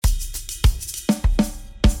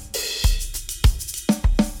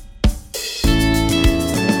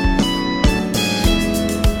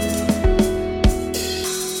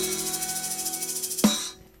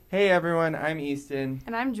everyone, I'm Easton.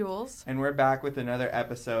 And I'm Jules. And we're back with another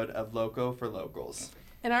episode of Loco for Locals.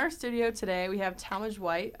 In our studio today, we have Talmage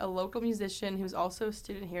White, a local musician who's also a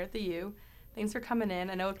student here at the U. Thanks for coming in.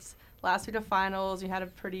 I know it's last week of finals. You had a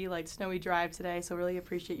pretty snowy drive today, so really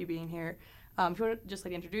appreciate you being here. If you want to just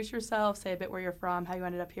introduce yourself, say a bit where you're from, how you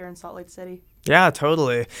ended up here in Salt Lake City. Yeah,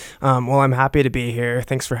 totally. Well, I'm happy to be here.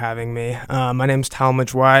 Thanks for having me. My name's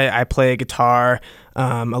Talmage White. I play guitar,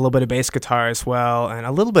 a little bit of bass guitar as well, and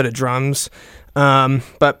a little bit of drums.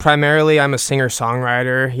 But primarily, I'm a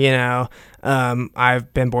singer-songwriter.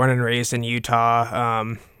 I've been born and raised in Utah.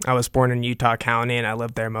 I was born in Utah County, and I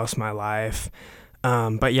lived there most of my life.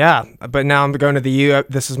 But now I'm going to the U.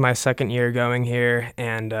 This is my second year going here,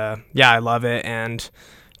 and I love it, and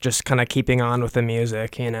just kind of keeping on with the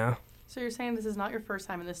music, So you're saying this is not your first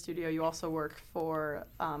time in the studio. You also work for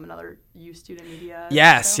another U student media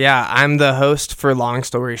Yes, show? yeah. I'm the host for Long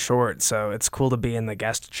Story Short, so it's cool to be in the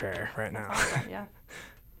guest chair right now. Awesome, yeah.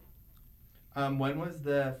 When was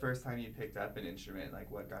the first time you picked up an instrument?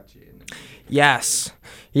 What got you into music? Yes.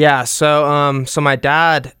 Yeah, so my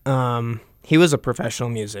dad, he was a professional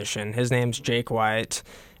musician. His name's Jake White,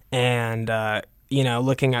 and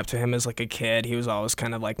looking up to him as a kid, he was always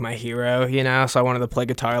kind of my hero, so I wanted to play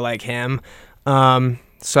guitar like him.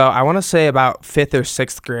 So I want to say about 5th or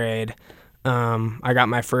 6th grade, I got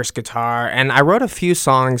my first guitar, and I wrote a few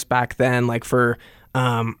songs back then, for,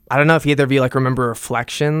 I don't know if either of you remember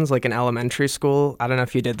Reflections, in elementary school. I don't know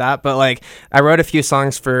if you did that, but I wrote a few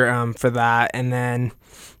songs for that, and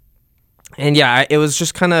it was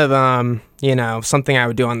just kind of, something I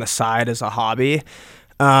would do on the side as a hobby.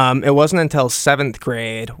 It wasn't until 7th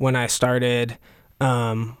grade when I started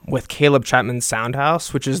with Caleb Chapman's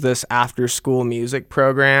Soundhouse, which is this after-school music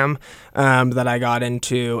program that I got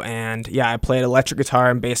into. And, I played electric guitar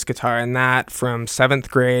and bass guitar in that from 7th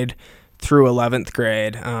grade through 11th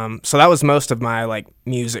grade. So that was most of my,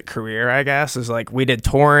 music career, I guess, is, we did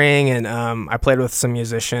touring, and I played with some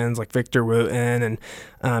musicians like Victor Wooten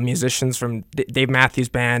and musicians from Dave Matthews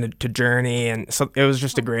Band to Journey, and so it was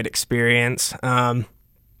just a great experience. And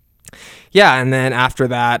then after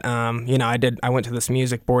that, I went to this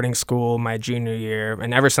music boarding school my junior year,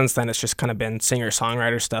 and ever since then, it's just kind of been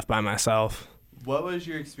singer-songwriter stuff by myself. What was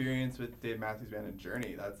your experience with Dave Matthews Band and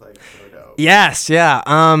Journey? That's so dope. Yes,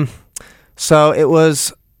 yeah. So it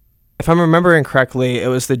was, if I'm remembering correctly, it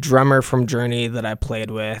was the drummer from Journey that I played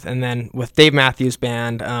with, and then with Dave Matthews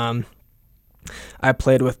Band, I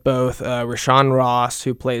played with both Rashawn Ross,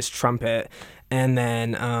 who plays trumpet, and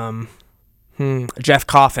then Jeff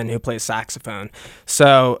Coffin, who plays saxophone.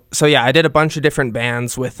 So I did a bunch of different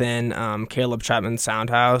bands within Caleb Chapman's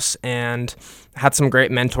Soundhouse, and had some great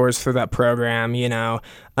mentors through that program,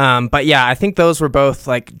 I think those were both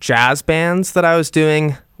jazz bands that I was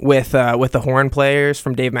doing with the horn players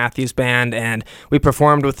from Dave Matthews Band, and we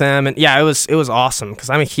performed with them, and it was awesome because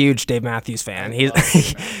I'm a huge Dave Matthews fan. He's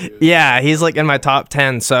he's in my top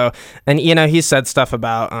 10. So, and he said stuff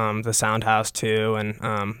about the Soundhouse too,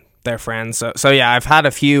 and their friends. So I've had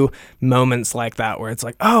a few moments like that where it's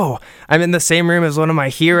oh, I'm in the same room as one of my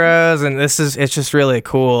heroes, and it's just really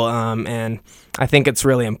cool. And I think it's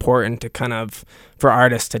really important to kind of, for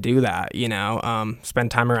artists to do that,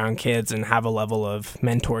 spend time around kids and have a level of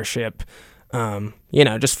mentorship,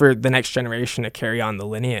 just for the next generation to carry on the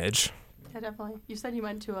lineage. Yeah, definitely. You said you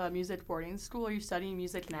went to a music boarding school. Are you studying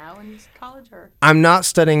music now in college, or? I'm not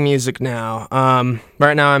studying music now.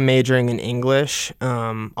 Right now I'm majoring in English,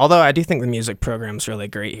 although I do think the music program's really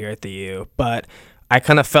great here at the U, but I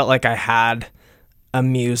kind of felt like I had a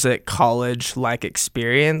music college-like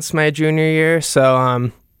experience my junior year.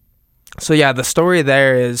 So the story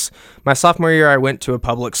there is my sophomore year I went to a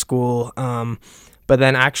public school, but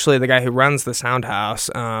then actually the guy who runs the Soundhouse,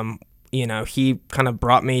 he kind of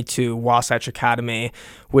brought me to Wasatch Academy,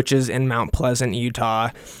 which is in Mount Pleasant,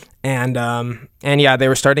 Utah. And they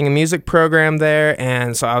were starting a music program there,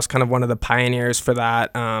 and so I was kind of one of the pioneers for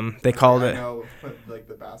that. They called it. I know,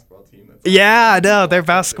 the basketball team. Their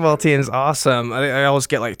basketball team is awesome. I always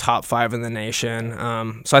get top 5 in the nation.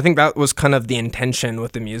 So I think that was kind of the intention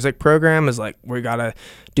with the music program, is we gotta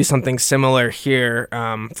do something similar here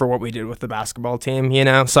for what we did with the basketball team.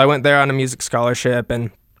 So I went there on a music scholarship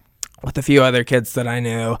and with a few other kids that I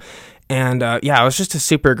knew. And it was just a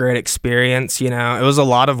super great experience. It was a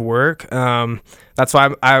lot of work. That's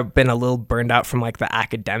why I've been a little burned out from the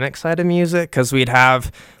academic side of music, because we'd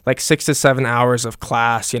have 6 to 7 hours of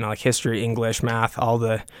class, history, English, math, all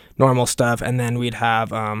the normal stuff. And then we'd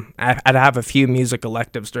have, I'd have a few music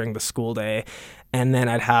electives during the school day. And then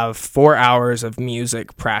I'd have 4 hours of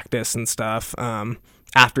music practice and stuff.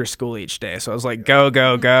 after school each day. So I was like, go,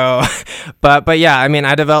 go, go. But yeah, I mean,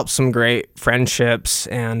 I developed some great friendships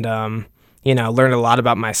and, learned a lot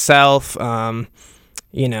about myself,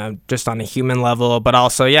 just on a human level, but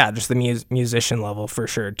also, yeah, just the musician level for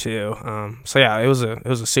sure too. So yeah, it was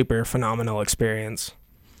a super phenomenal experience.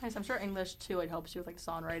 Nice. I'm sure English too helps you with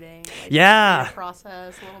songwriting. Yeah.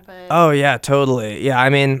 Process a little bit. Oh yeah, totally. Yeah, I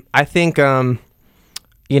mean, I think I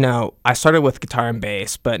started with guitar and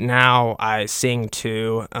bass, but now I sing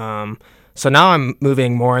too. So now I'm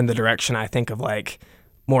moving more in the direction I think of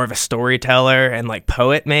more of a storyteller and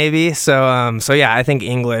poet maybe. So yeah, I think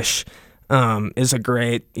English is a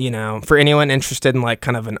great, for anyone interested in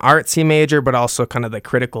kind of an artsy major, but also kind of the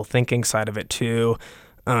critical thinking side of it too.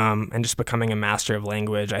 And just becoming a master of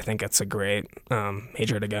language, I think it's a great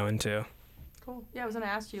major to go into. Cool. Yeah, I was going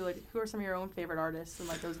to ask you, who are some of your own favorite artists and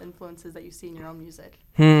those influences that you see in your own music?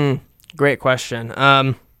 Great question.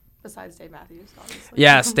 Besides Dave Matthews, obviously.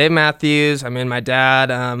 Yes, Dave Matthews. I mean, my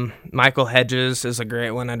dad, Michael Hedges is a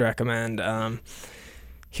great one I'd recommend.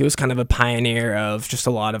 He was kind of a pioneer of just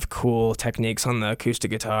a lot of cool techniques on the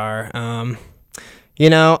acoustic guitar.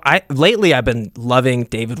 Lately I've been loving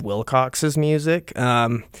David Wilcox's music.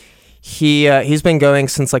 He's been going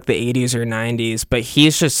since the 80s or 90s, but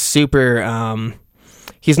he's just super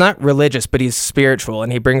he's not religious, but he's spiritual,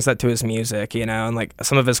 and he brings that to his music, and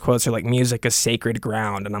some of his quotes are music is sacred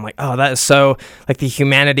ground, and I'm like, oh, that is so the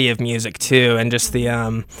humanity of music too, and just the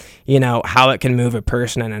how it can move a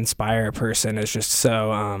person and inspire a person is just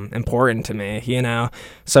so important to me,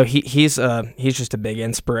 so he's just a big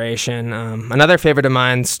inspiration. Another favorite of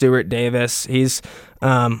mine, Stuart Davis.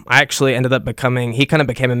 I actually ended up he kind of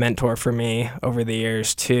became a mentor for me over the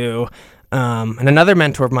years too. And another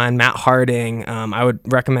mentor of mine, Matt Harding, I would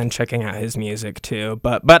recommend checking out his music too.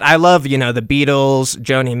 But I love, the Beatles,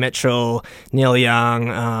 Joni Mitchell, Neil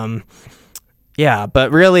Young. Yeah,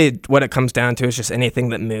 but really what it comes down to is just anything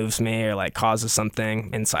that moves me or causes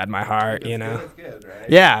something inside my heart, That's good, right?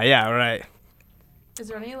 Yeah, right. Is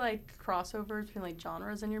there any crossovers between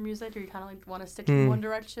genres in your music, or you kind of want to stick to one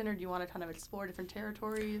direction, or do you want to kind of explore different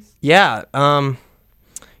territories? Yeah,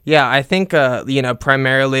 yeah, I think,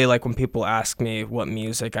 primarily, when people ask me what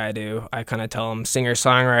music I do, I kind of tell them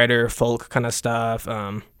singer-songwriter, folk kind of stuff,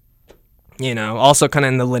 also kind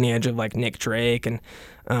of in the lineage of, Nick Drake and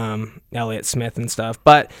Elliott Smith and stuff.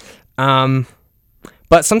 But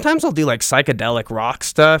sometimes I'll do, psychedelic rock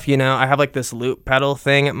stuff, I have, this loop pedal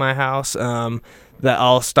thing at my house, that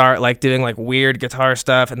I'll start doing weird guitar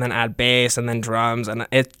stuff and then add bass and then drums, and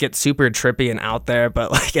it gets super trippy and out there,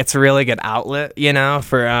 but it's a really good outlet,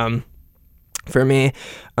 for me.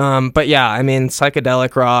 But yeah, I mean,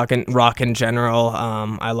 psychedelic rock and rock in general,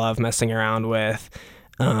 I love messing around with.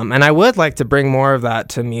 And I would like to bring more of that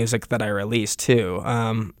to music that I release too.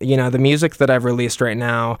 The music that I've released right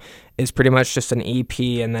now is pretty much just an EP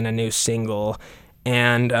and then a new single.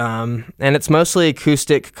 And it's mostly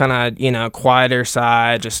acoustic, kind of, quieter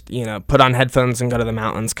side, just, put on headphones and go to the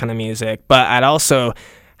mountains kind of music. But I'd also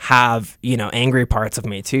have, angry parts of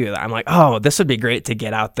me too, that I'm like, oh, this would be great to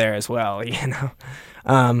get out there as well,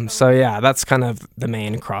 So yeah, that's kind of the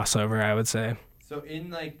main crossover, I would say. So in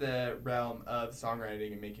the realm of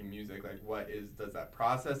songwriting and making music, does that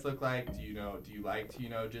process look like? Do you like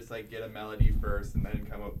to, just get a melody first and then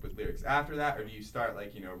come up with lyrics after that? Or do you start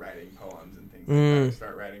writing poems and things like that,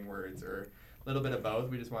 start writing words, or a little bit of both?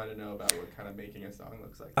 We just wanted to know about what kind of making a song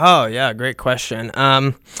looks like. Oh yeah, great question.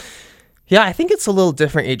 Yeah, I think it's a little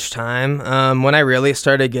different each time. When I really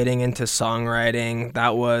started getting into songwriting,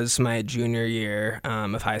 that was my junior year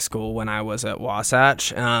of high school when I was at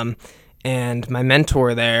Wasatch. And my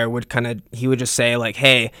mentor there he would just say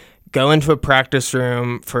hey, go into a practice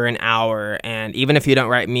room for an hour, and even if you don't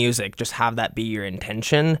write music, just have that be your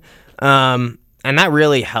intention. And that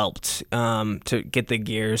really helped to get the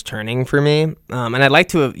gears turning for me. And I'd like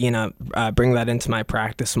to, bring that into my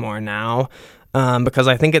practice more now, because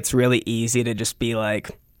I think it's really easy to just be a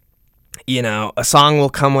song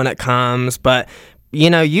will come when it comes, but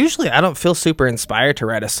usually I don't feel super inspired to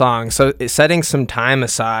write a song. So setting some time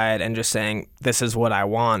aside and just saying, this is what I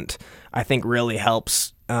want, I think really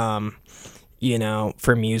helps, for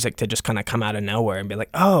music to just kind of come out of nowhere and be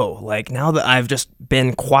now that I've just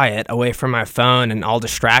been quiet away from my phone and all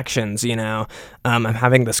distractions, I'm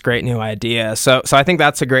having this great new idea. So I think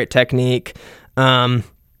that's a great technique.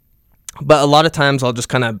 But a lot of times I'll just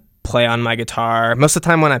kind of play on my guitar. Most of the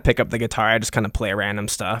time when I pick up the guitar, I just kind of play random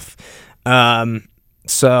stuff.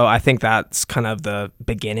 So I think that's kind of the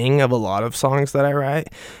beginning of a lot of songs that I write.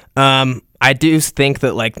 I do think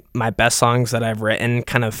that like my best songs that I've written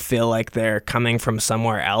kind of feel like they're coming from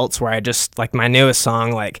somewhere else, where I just like my newest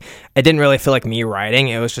song, like it didn't really feel like me writing.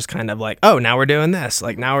 It was just kind of like, oh, now we're doing this,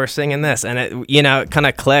 like now we're singing this, and it, you know, it kind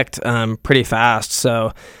of clicked pretty fast.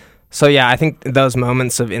 So yeah, I think those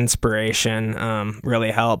moments of inspiration really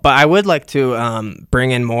help. But I would like to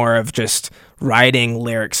bring in more of just writing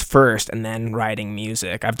lyrics first and then writing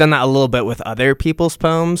music. I've done that a little bit with other people's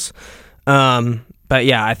poems. But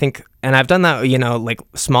yeah, I think, and I've done that, you know, like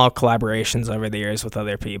small collaborations over the years with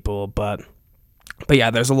other people. But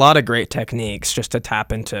yeah, there's a lot of great techniques just to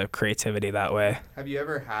tap into creativity that way. Have you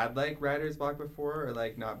ever had like writer's block before, or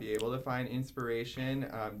like not be able to find inspiration?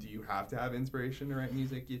 Do you have to have inspiration to write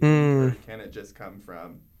music, you think, or can it just come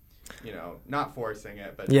from, you know, not forcing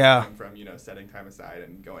it, but just come from, you know, setting time aside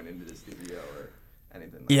and going into the studio or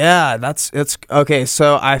anything like that? It's okay.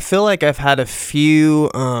 So I feel like I've had a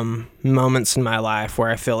few moments in my life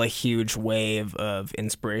where I feel a huge wave of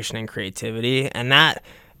inspiration and creativity, and that,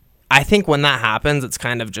 I think when that happens, it's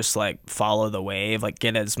kind of just like follow the wave, like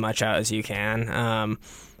get as much out as you can.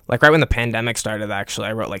 Like right when the pandemic started, actually,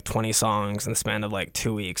 I wrote like 20 songs in the span of like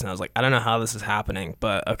 2 weeks, and I was like, I don't know how this is happening,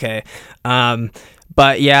 but okay.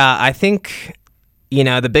 But yeah, I think, you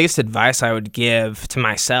know, the biggest advice I would give to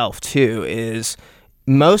myself too is,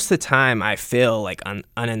 most of the time I feel like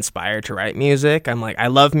uninspired to write music. I'm like, I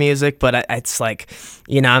love music, but it's like,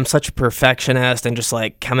 you know, I'm such a perfectionist, and just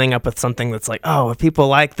like coming up with something that's like, oh, if people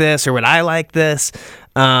like this, or would I like this?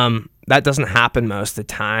 That doesn't happen most of the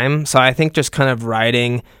time. So I think just kind of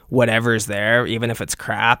writing whatever's there, even if it's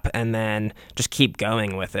crap, and then just keep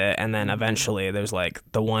going with it. And then eventually there's like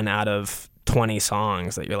the 1 out of 20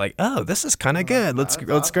 songs that you're like, oh, this is kind of good. Let's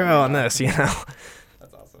grow on this, you know?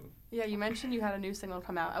 Yeah, you mentioned you had a new single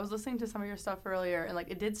come out. I was listening to some of your stuff earlier, and like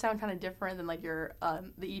it did sound kind of different than like your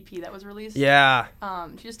the EP that was released. Yeah.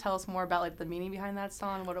 Could you just tell us more about like the meaning behind that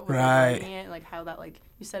song, what it was right. like, it, and like how that, like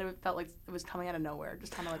you said, it felt like it was coming out of nowhere,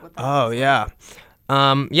 just kind of like what that. Oh yeah,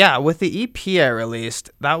 yeah. With the EP I released,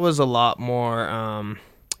 that was a lot more,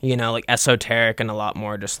 you know, like esoteric, and a lot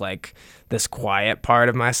more just like this quiet part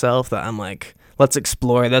of myself that I'm like, let's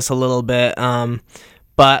explore this a little bit.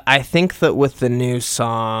 But I think that with the new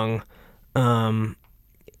song,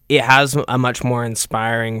 it has a much more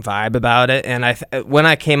inspiring vibe about it. And when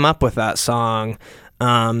I came up with that song,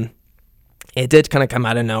 it did kind of come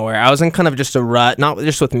out of nowhere. I was in kind of just a rut, not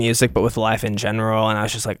just with music, but with life in general. And I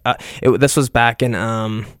was just like, this was back in,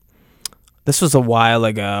 this was a while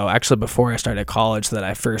ago, actually before I started college, that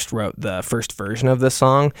I first wrote the first version of this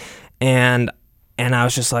song. And I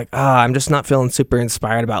was just like, I'm just not feeling super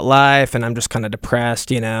inspired about life, and I'm just kind of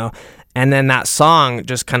depressed, you know? And then that song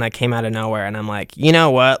just kind of came out of nowhere, and I'm like, you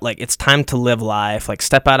know what? Like, it's time to live life, like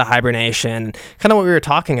step out of hibernation, kind of what we were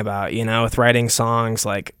talking about, you know, with writing songs.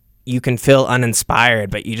 Like, you can feel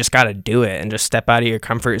uninspired, but you just got to do it and just step out of your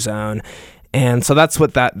comfort zone. And so that's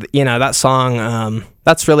what that, you know, that song,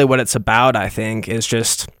 that's really what it's about, I think, is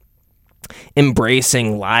just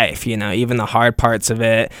embracing life, you know, even the hard parts of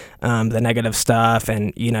it, the negative stuff,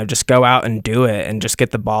 and, you know, just go out and do it and just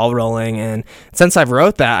get the ball rolling. And since I've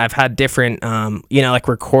wrote that, I've had different, you know, like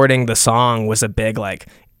recording the song was a big, like,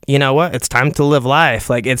 you know what, it's time to live life.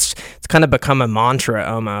 Like it's kind of become a mantra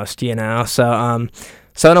almost, you know?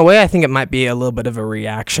 So in a way, I think it might be a little bit of a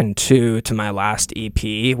reaction to my last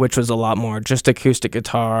EP, which was a lot more just acoustic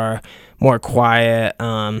guitar, more quiet.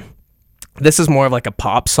 This is more of like a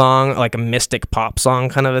pop song, like a mystic pop song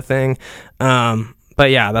kind of a thing. But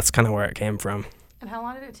yeah, that's kind of where it came from. And how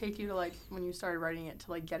long did it take you to, like, when you started writing it,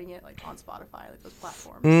 to like getting it like on Spotify, like those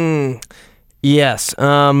platforms? Yes.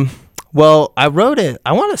 Well, I wrote it,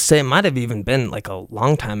 I want to say it might have even been like a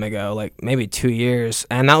long time ago, like maybe 2 years.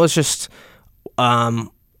 And that was just,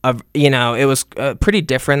 you know, it was pretty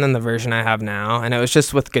different than the version I have now. And it was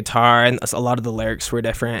just with guitar, and a lot of the lyrics were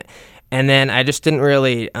different. And then I just didn't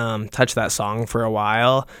really touch that song for a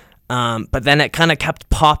while. But then it kind of kept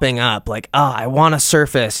popping up, like, I want to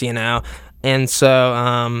surface, you know? And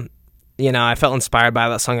so, you know, I felt inspired by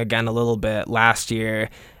that song again a little bit last year.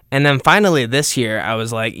 And then finally this year, I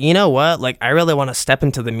was like, you know what? Like, I really want to step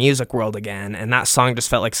into the music world again. And that song just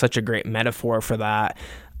felt like such a great metaphor for that.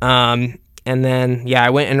 And then, yeah, I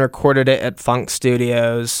went and recorded it at Funk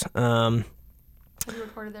Studios. Have you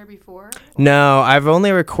recorded there before? No, I've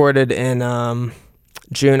only recorded in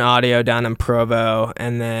June Audio down in Provo,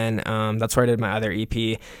 and then that's where I did my other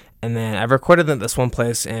EP. And then I've recorded at this one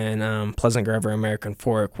place in Pleasant Grove or American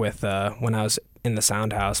Fork with when I was in the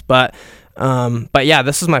Sound House. But yeah,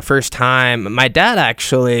 this is my first time. My dad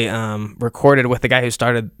actually recorded with the guy who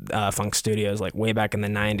started Funk Studios like way back in the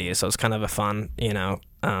 90s, so it's kind of a fun, you know,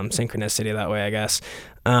 synchronicity that way, I guess.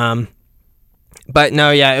 But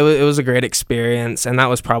no, yeah, it was a great experience, and that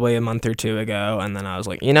was probably a month or two ago. And then I was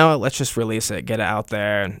like, you know what, let's just release it, get it out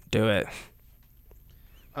there, and do it.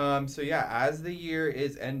 So yeah, as the year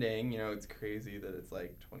is ending, it's crazy that it's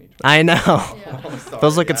like 2020. I know. Yeah.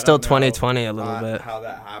 Feels like it's still 2020 a little bit. How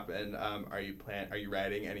that happened. Are you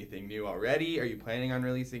writing anything new already? Are you planning on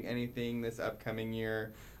releasing anything this upcoming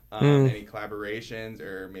year? Any collaborations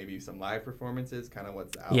or maybe some live performances? Kind of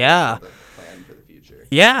what's out the plan for the future?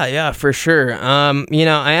 Yeah, for sure.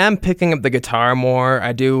 I am picking up the guitar more.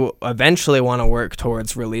 I do eventually want to work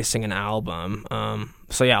towards releasing an album.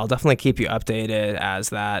 So yeah, I'll definitely keep you updated as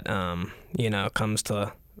that comes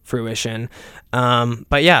to fruition.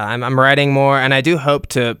 But yeah, I'm writing more, and I do hope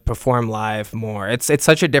to perform live more. It's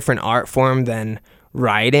such a different art form than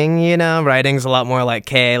writing. Writing's a lot more like,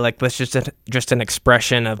 like this is just an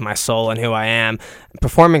expression of my soul and who I am.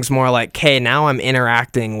 Performing's more like, now I'm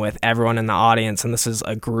interacting with everyone in the audience, and this is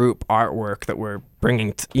a group artwork that we're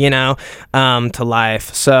bringing to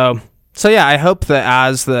life. So yeah, I hope that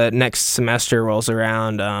as the next semester rolls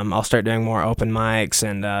around, I'll start doing more open mics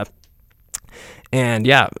and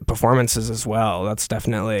yeah, performances as well. That's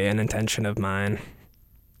definitely an intention of mine.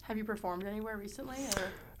 Have you performed anywhere recently?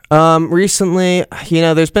 Recently,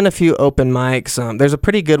 there's been a few open mics. There's a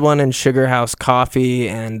pretty good one in Sugar House Coffee,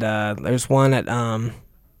 and there's one at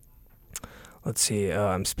let's see. Oh,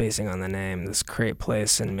 I'm spacing on the name. This crepe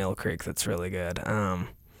place in Mill Creek that's really good. I'll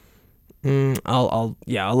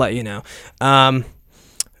let you know.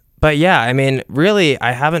 But yeah, I mean, really,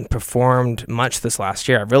 I haven't performed much this last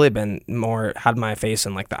year. I've really been had my face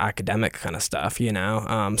in like the academic kind of stuff,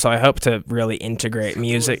 So I hope to really integrate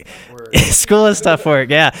music. School is tough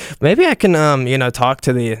work, yeah. Maybe I can, talk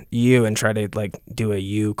to the U and try to like do a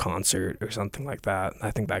U concert or something like that.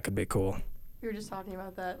 I think that could be cool. We were just talking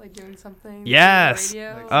about that, like doing something. Yes.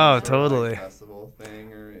 Like totally. Like festival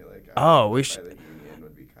thing or like. We should. The union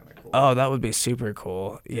would be kind of cool. Oh, that would be super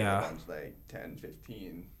cool. Yeah. Like 10,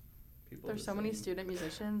 15. There's so many student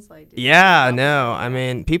musicians. I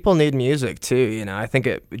mean, people need music too. I think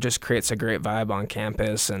it just creates a great vibe on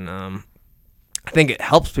campus, and I think it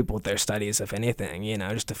helps people with their studies, if anything.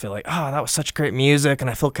 Just to feel like, oh, that was such great music,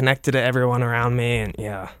 and I feel connected to everyone around me, and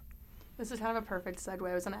yeah. This is kind of a perfect segue.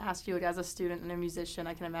 I was going to ask you, like, as a student and a musician,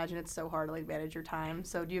 I can imagine it's so hard to like manage your time.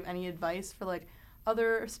 So, do you have any advice for like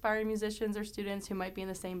other aspiring musicians or students who might be in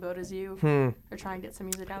the same boat as you or try and get some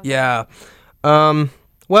music out? Yeah.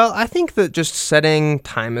 Well, I think that just setting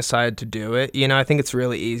time aside to do it, I think it's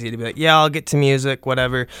really easy to be like, yeah, I'll get to music,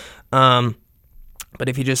 whatever. But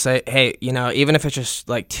if you just say, hey, even if it's just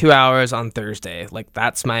like 2 hours on Thursday, like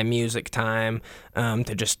that's my music time,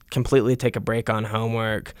 to just completely take a break on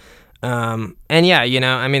homework. And yeah,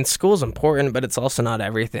 I mean, school's important, but it's also not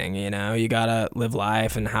everything, you gotta live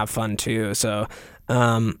life and have fun too. So,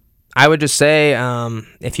 I would just say,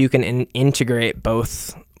 if you can integrate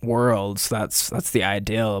both worlds, that's the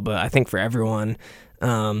ideal. But I think for everyone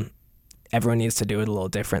needs to do it a little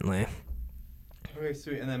differently. Okay,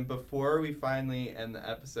 sweet. And then before we finally end the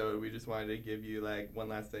episode, we just wanted to give you like one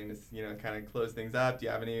last thing to kind of close things up. Do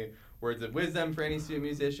you have any words of wisdom for any student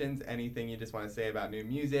musicians? Anything you just want to say about new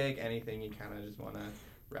music? Anything you kind of just want to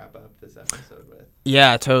wrap up this episode with?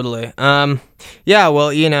 Yeah, totally. Yeah, well,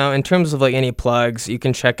 in terms of like any plugs, you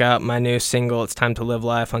can check out my new single, It's Time to Live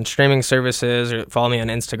Life, on streaming services, or follow me on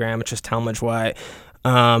Instagram, which is Talmage White.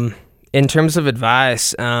 In terms of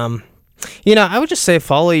advice, I would just say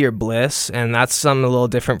follow your bliss, and that's something a little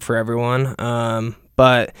different for everyone.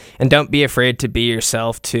 And don't be afraid to be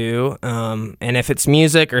yourself too. And if it's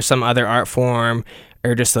music or some other art form,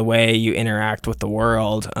 or just the way you interact with the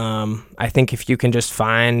world, I think if you can just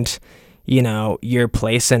find, your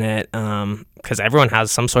place in it, because everyone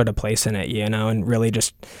has some sort of place in it, and really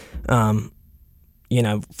just,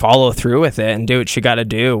 follow through with it and do what you got to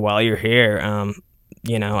do while you're here.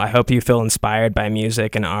 I hope you feel inspired by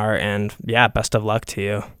music and art, and yeah, best of luck to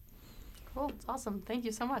you. Cool. It's awesome. Thank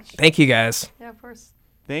you so much. Thank you, guys. Yeah, of course.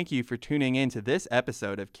 Thank you for tuning in to this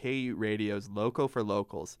episode of KU Radio's Local for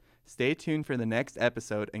Locals. Stay tuned for the next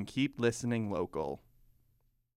episode and keep listening local.